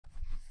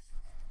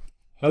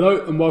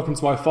Hello and welcome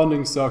to my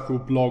Funding Circle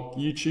blog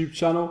YouTube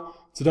channel.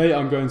 Today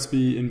I'm going to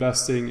be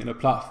investing in a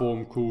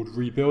platform called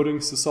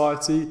Rebuilding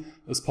Society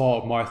as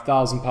part of my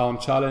 £1,000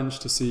 challenge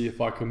to see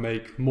if I can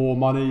make more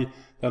money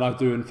than I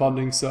do in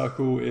Funding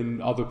Circle in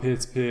other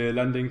peer-to-peer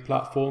lending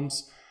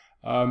platforms.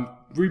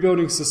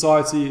 Rebuilding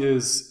Society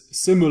is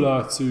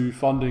similar to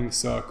Funding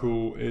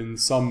Circle in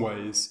some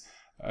ways.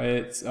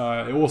 It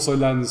also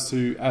lends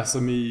to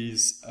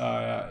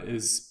SMEs,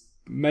 is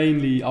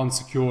mainly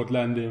unsecured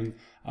lending,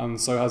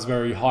 and so has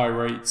very high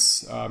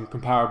rates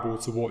comparable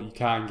to what you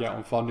can get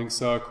on Funding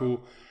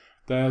Circle.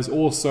 There's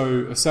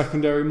also a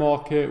secondary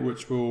market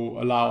which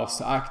will allow us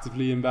to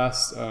actively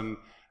invest and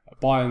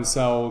buy and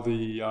sell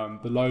the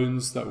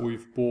loans that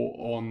we've bought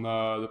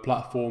on the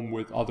platform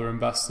with other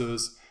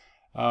investors.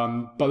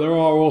 But there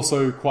are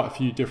also quite a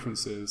few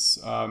differences.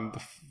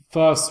 The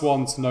first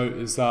one to note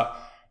is that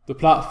the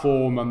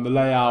platform and the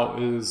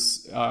layout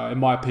is, in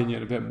my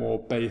opinion, a bit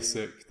more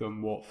basic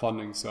than what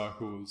Funding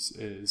Circles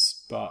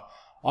is. But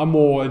I'm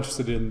more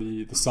interested in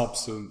the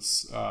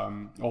substance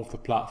of the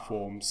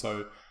platform,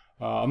 so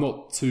I'm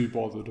not too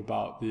bothered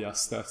about the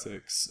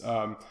aesthetics.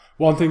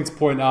 One thing to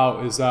point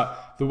out is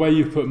that the way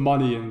you put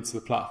money into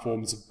the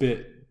platform is a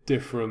bit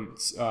different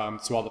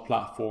to other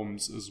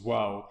platforms as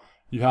well.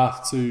 You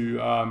have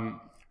to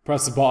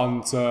press a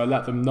button to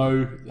let them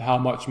know how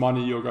much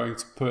money you're going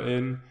to put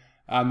in,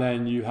 and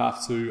then you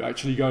have to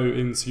actually go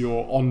into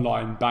your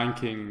online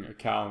banking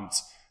account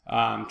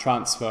and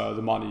transfer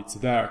the money to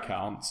their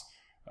account.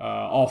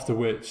 After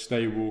which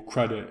they will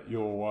credit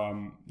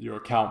your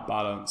account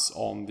balance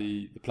on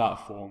the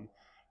platform.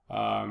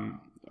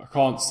 I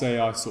can't say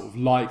I sort of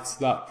liked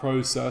that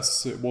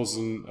process. It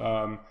wasn't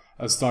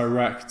as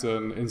direct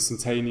and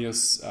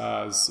instantaneous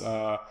as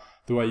the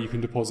way you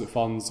can deposit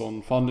funds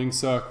on Funding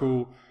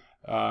Circle.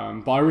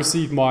 But I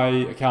received my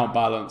account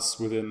balance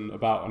within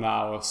about an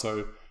hour,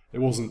 so it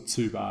wasn't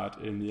too bad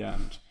in the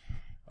end.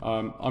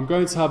 I'm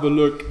going to have a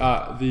look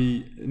at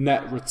the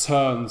net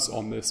returns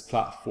on this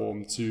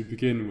platform to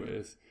begin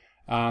with.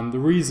 And the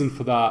reason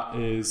for that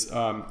is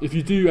if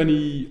you do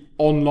any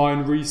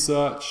online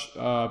research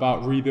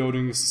about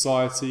Rebuilding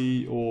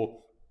Society, or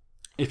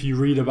if you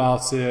read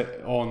about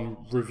it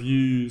on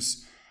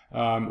reviews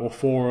or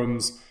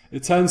forums,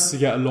 it tends to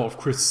get a lot of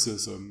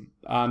criticism.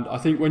 And I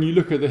think when you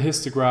look at the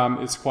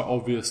histogram, it's quite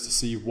obvious to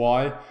see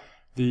why.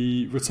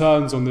 The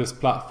returns on this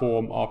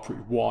platform are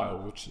pretty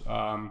wild.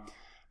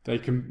 They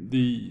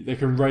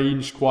can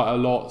range quite a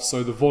lot,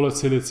 so the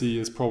volatility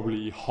is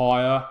probably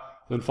higher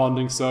than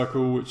Funding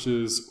Circle, which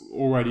is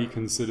already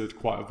considered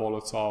quite a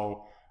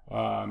volatile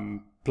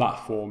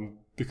platform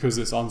because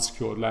it's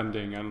unsecured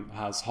lending and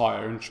has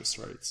higher interest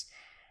rates.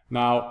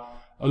 Now,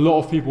 a lot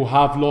of people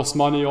have lost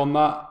money on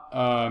that.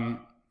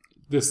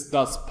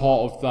 That's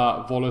part of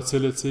that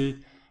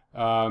volatility,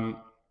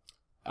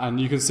 and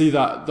you can see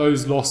that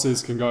those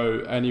losses can go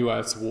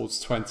anywhere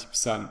towards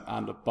 20%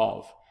 and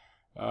above.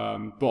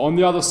 But on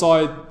the other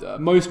side,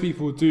 most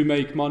people do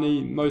make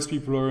money. Most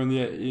people are in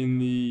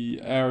the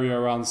area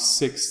around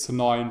 6 to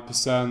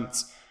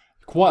 9%.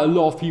 Quite a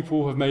lot of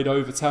people have made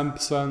over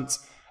 10%,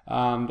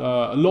 and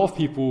a lot of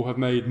people have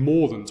made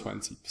more than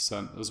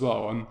 20% as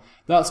well. And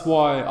that's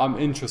why I'm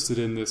interested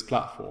in this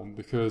platform,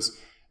 because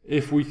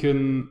if we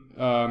can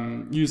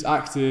use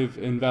active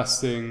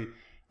investing,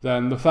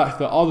 then the fact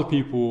that other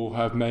people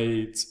have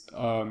made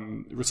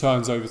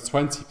returns over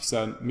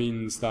 20%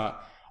 means that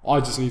I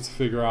just need to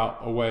figure out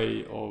a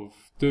way of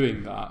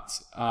doing that.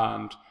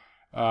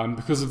 And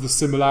because of the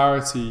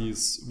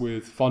similarities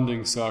with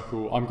Funding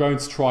Circle, I'm going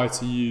to try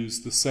to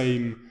use the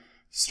same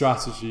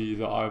strategy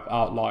that I've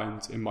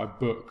outlined in my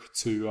book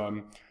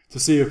to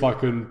see if I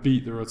can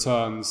beat the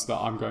returns that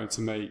I'm going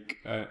to make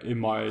in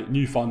my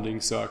new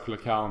Funding Circle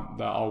account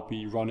that I'll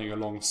be running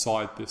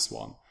alongside this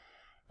one.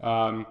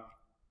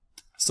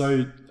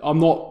 So I'm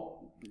not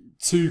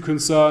too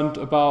concerned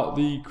about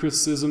the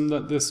criticism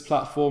that this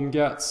platform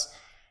gets.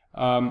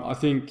 I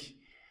think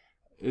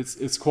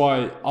it's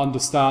quite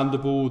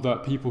understandable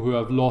that people who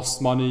have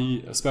lost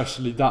money,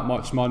 especially that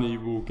much money,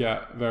 will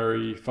get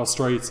very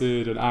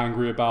frustrated and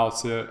angry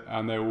about it,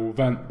 and they will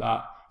vent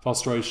that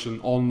frustration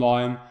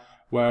online.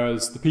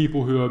 Whereas the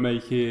people who are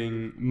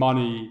making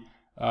money,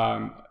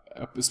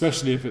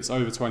 especially if it's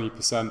over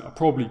 20%, are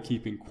probably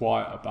keeping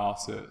quiet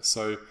about it.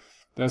 So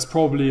there's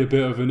probably a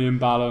bit of an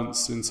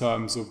imbalance in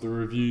terms of the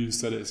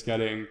reviews that it's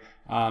getting.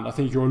 And I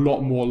think you're a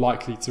lot more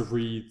likely to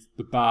read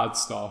the bad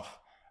stuff,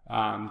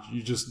 and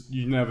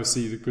you never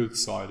see the good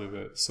side of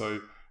it. So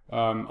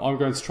I'm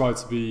going to try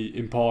to be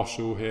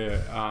impartial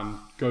here and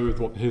go with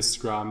what the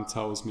histogram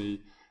tells me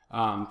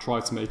and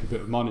try to make a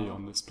bit of money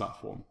on this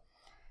platform.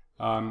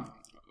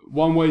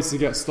 One way to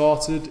get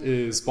started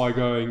is by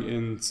going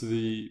into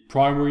the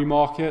primary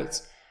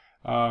market.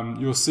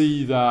 You'll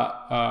see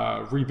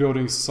that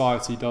Rebuilding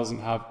Society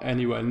doesn't have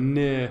anywhere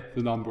near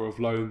the number of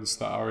loans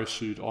that are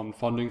issued on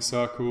Funding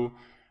Circle.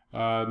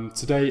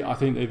 To date, I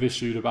think they've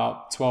issued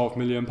about £12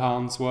 million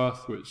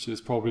worth, which is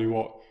probably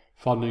what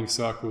Funding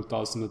Circle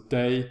does in a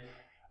day.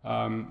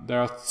 There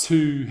are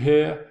two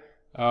here.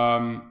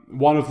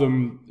 One of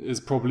them is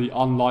probably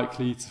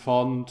unlikely to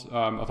fund.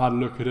 I've had a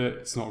look at it.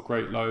 It's not a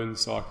great loan,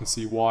 so I can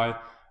see why.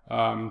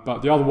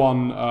 But the other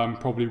one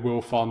probably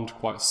will fund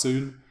quite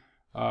soon.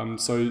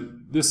 So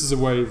this is a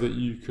way that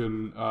you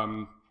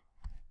can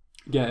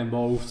get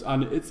involved,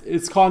 and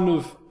it's kind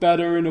of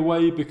better in a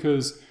way,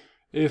 because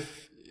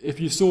if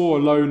you saw a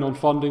loan on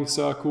Funding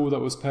Circle that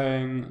was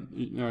paying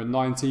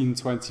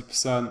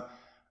 19-20%,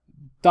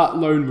 that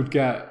loan would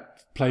get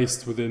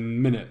placed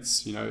within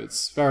minutes.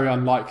 It's very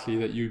unlikely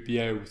that you'd be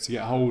able to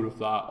get hold of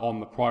that on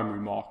the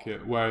primary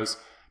market, whereas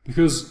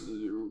because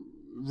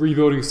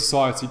Rebuilding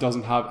Society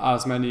doesn't have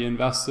as many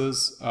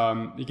investors,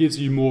 it gives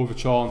you more of a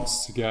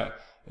chance to get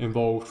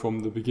involved from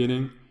the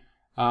beginning.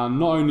 And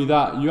not only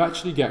that, you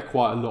actually get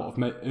quite a lot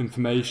of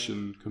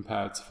information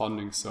compared to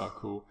Funding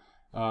Circle.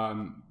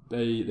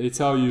 They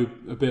tell you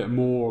a bit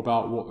more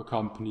about what the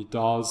company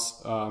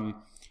does.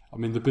 I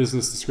mean, the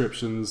business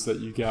descriptions that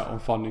you get on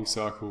Funding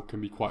Circle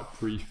can be quite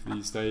brief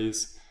these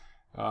days.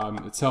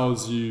 It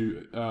tells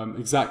you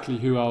exactly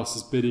who else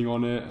is bidding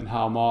on it and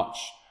how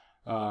much.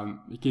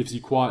 It gives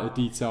you quite a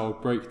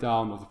detailed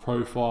breakdown of the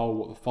profile,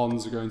 what the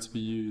funds are going to be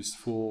used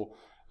for,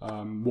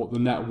 what the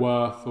net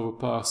worth of a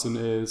person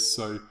is.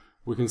 So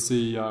we can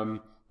see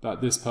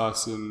that this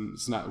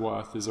person's net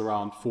worth is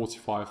around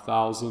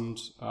 45,000.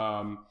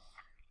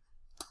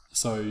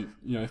 So,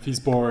 if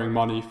he's borrowing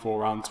money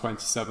for around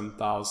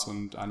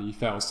 27,000 and he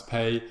fails to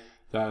pay,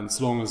 then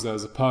so long as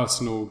there's a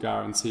personal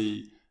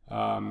guarantee,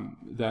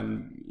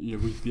 then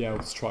we'd be able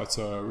to try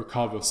to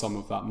recover some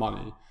of that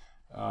money.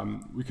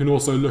 We can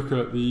also look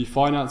at the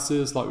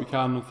finances like we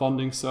can on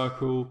Funding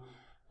Circle.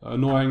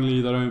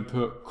 Annoyingly, they don't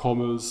put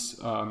commas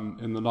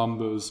in the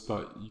numbers,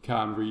 but you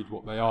can read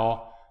what they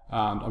are.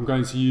 And I'm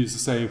going to use the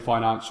same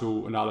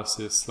financial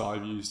analysis that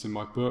I've used in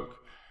my book.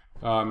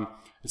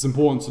 It's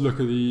important to look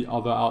at the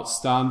other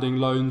outstanding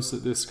loans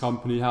that this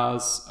company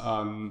has.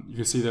 You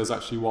can see there's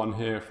actually one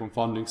here from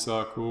Funding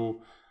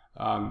Circle.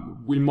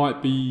 We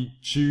might be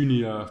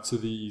junior to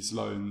these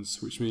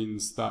loans, which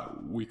means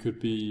that we could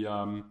be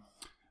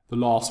the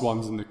last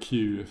ones in the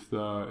queue if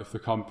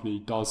the company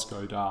does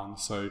go down.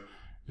 So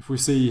if we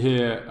see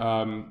here,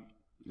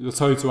 the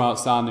total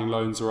outstanding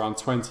loans are around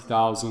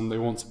 20,000. They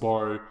want to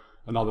borrow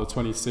another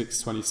 26,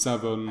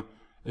 27.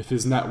 If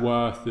his net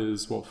worth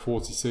is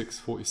 46,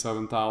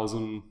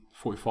 47,000,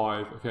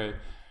 45, okay,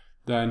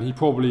 then he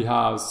probably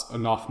has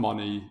enough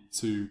money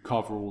to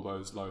cover all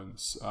those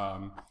loans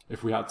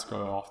if we had to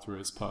go after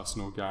his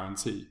personal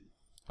guarantee,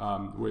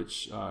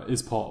 which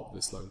is part of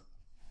this loan.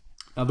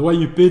 Now, the way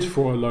you bid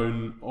for a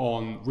loan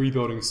on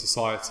Rebuilding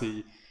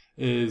Society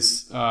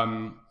is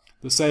the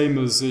same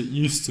as it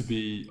used to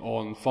be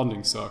on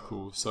Funding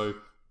Circle. So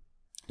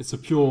it's a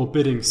pure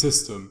bidding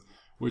system,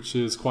 which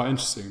is quite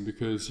interesting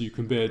because you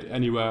can bid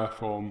anywhere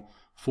from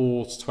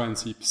 4 to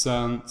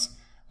 20%,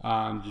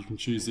 and you can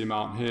choose the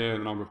amount here,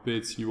 the number of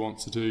bids you want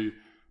to do.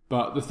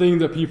 But the thing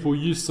that people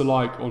used to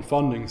like on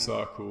Funding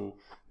Circle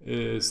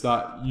is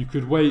that you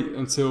could wait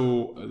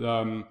until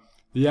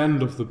the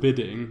end of the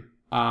bidding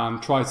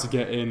and try to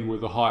get in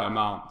with a high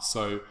amount.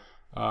 So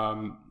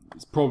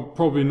it's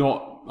probably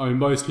not, I mean,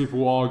 most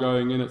people are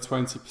going in at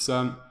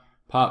 20%,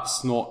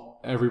 perhaps not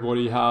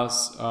everybody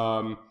has.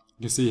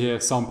 You can see here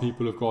some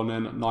people have gone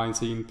in at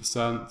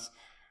 19%.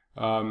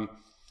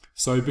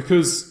 So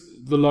because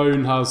the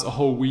loan has a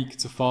whole week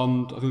to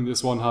fund, I think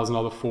this one has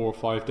another 4 or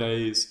 5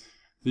 days,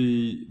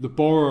 the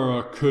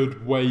borrower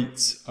could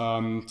wait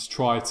to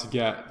try to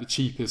get the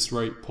cheapest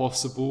rate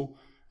possible.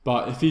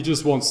 But if he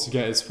just wants to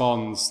get his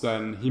funds,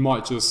 then he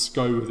might just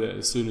go with it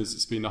as soon as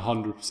it's been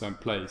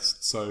 100%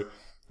 placed. So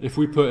if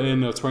we put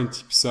in a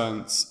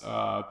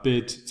 20%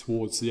 bid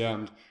towards the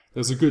end,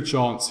 there's a good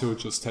chance he'll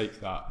just take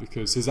that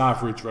because his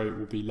average rate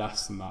will be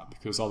less than that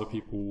because other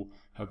people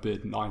have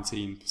bid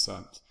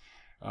 19%.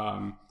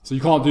 So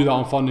you can't do that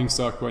on Funding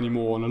Circle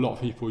anymore, and a lot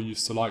of people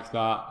used to like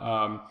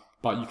that,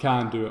 but you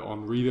can do it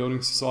on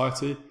Rebuilding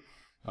Society.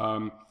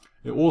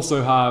 It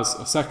also has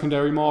a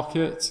secondary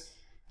market.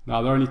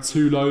 Now, there are only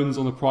 2 loans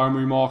on the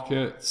primary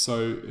market,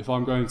 so if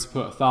I'm going to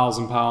put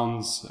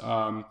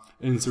 £1,000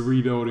 into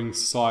Rebuilding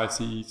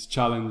Society to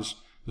challenge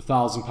the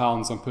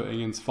 £1,000 I'm putting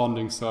into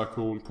Funding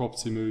Circle and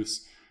Property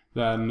Moose,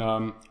 then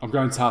I'm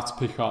going to have to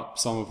pick up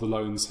some of the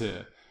loans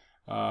here.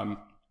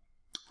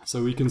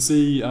 So we can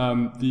see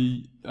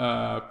the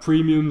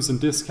premiums and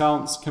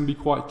discounts can be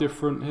quite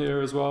different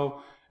here as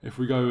well. If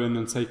we go in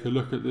and take a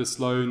look at this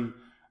loan,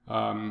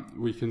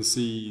 we can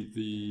see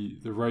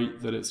the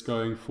rate that it's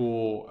going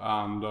for,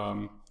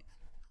 and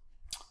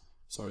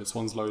sorry, this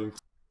one's loading.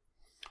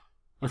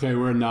 Okay,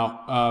 we're in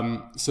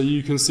now. So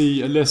you can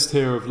see a list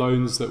here of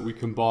loans that we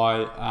can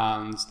buy,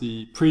 and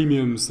the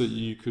premiums that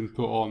you can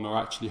put on are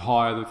actually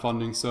higher than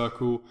Funding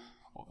Circle.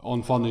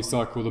 On Funding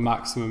Circle, the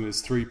maximum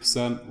is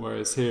 3%,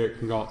 whereas here it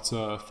can go up to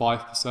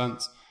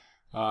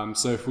 5%.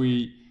 So if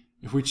we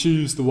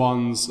choose the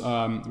ones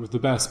with the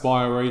best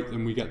buyer rate,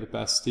 then we get the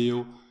best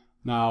deal.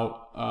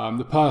 Now,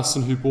 the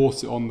person who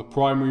bought it on the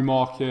primary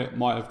market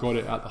might have got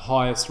it at the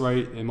highest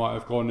rate. They might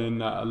have gone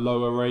in at a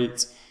lower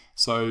rate.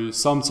 So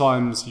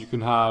sometimes you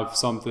can have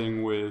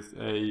something with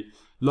a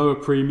lower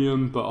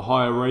premium but a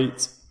higher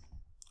rate.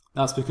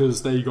 That's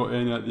because they got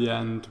in at the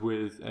end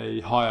with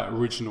a higher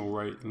original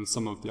rate than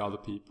some of the other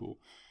people.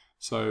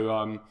 So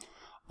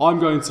I'm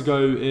going to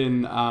go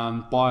in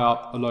and buy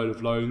up a load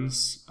of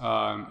loans.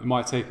 It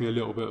might take me a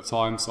little bit of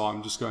time, so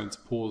I'm just going to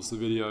pause the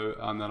video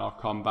and then I'll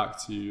come back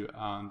to you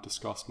and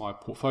discuss my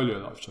portfolio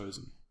that I've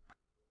chosen.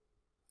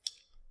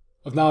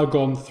 I've now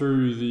gone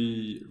through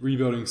the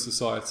Rebuilding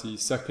Society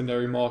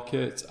secondary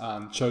market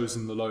and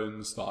chosen the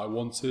loans that I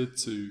wanted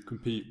to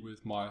compete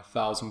with my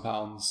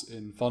 £1,000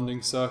 in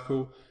Funding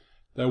Circle.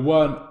 There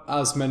weren't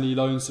as many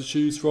loans to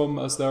choose from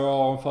as there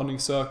are on Funding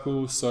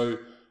Circle, so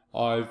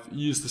I've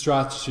used the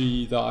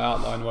strategy that I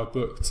outlined in my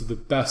book to the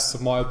best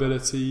of my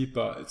ability,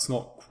 but it's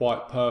not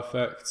quite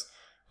perfect.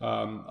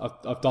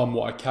 I've done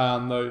what I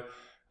can though,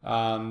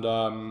 and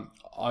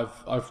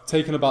I've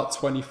taken about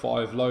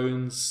 25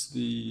 loans.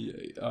 The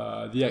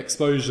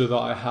exposure that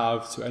I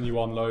have to any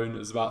one loan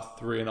is about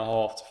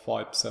 3.5 to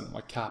 5% of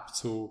my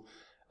capital,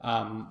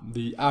 and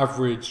the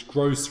average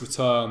gross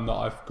return that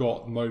I've got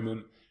at the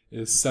moment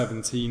is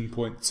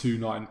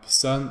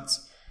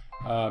 17.29%.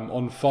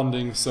 On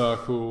Funding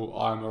Circle,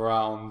 I'm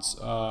around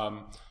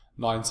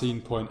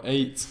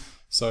 19.8,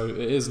 so it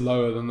is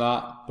lower than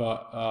that.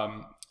 But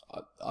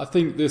I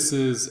think this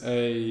is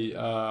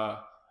a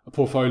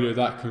portfolio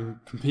that can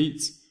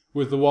compete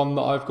with the one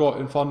that I've got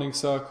in Funding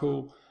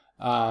Circle.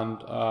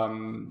 And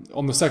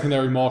on the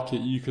secondary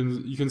market, you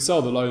can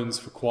sell the loans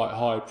for quite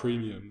high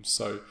premiums.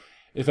 So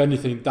if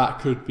anything, that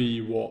could be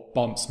what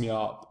bumps me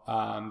up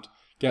and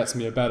gets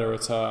me a better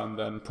return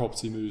than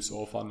Property Moose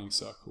or Funding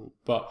Circle.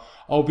 But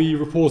I'll be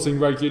reporting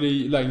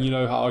regularly, letting you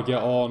know how I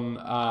get on,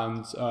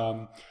 and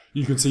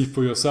you can see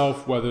for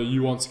yourself whether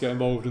you want to get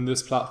involved in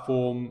this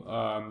platform,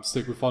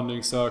 stick with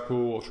Funding Circle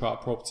or try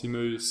out Property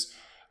Moose.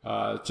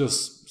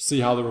 Just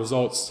see how the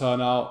results turn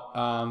out,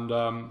 and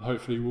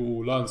hopefully we'll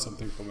all learn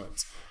something from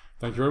it.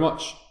 Thank you very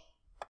much.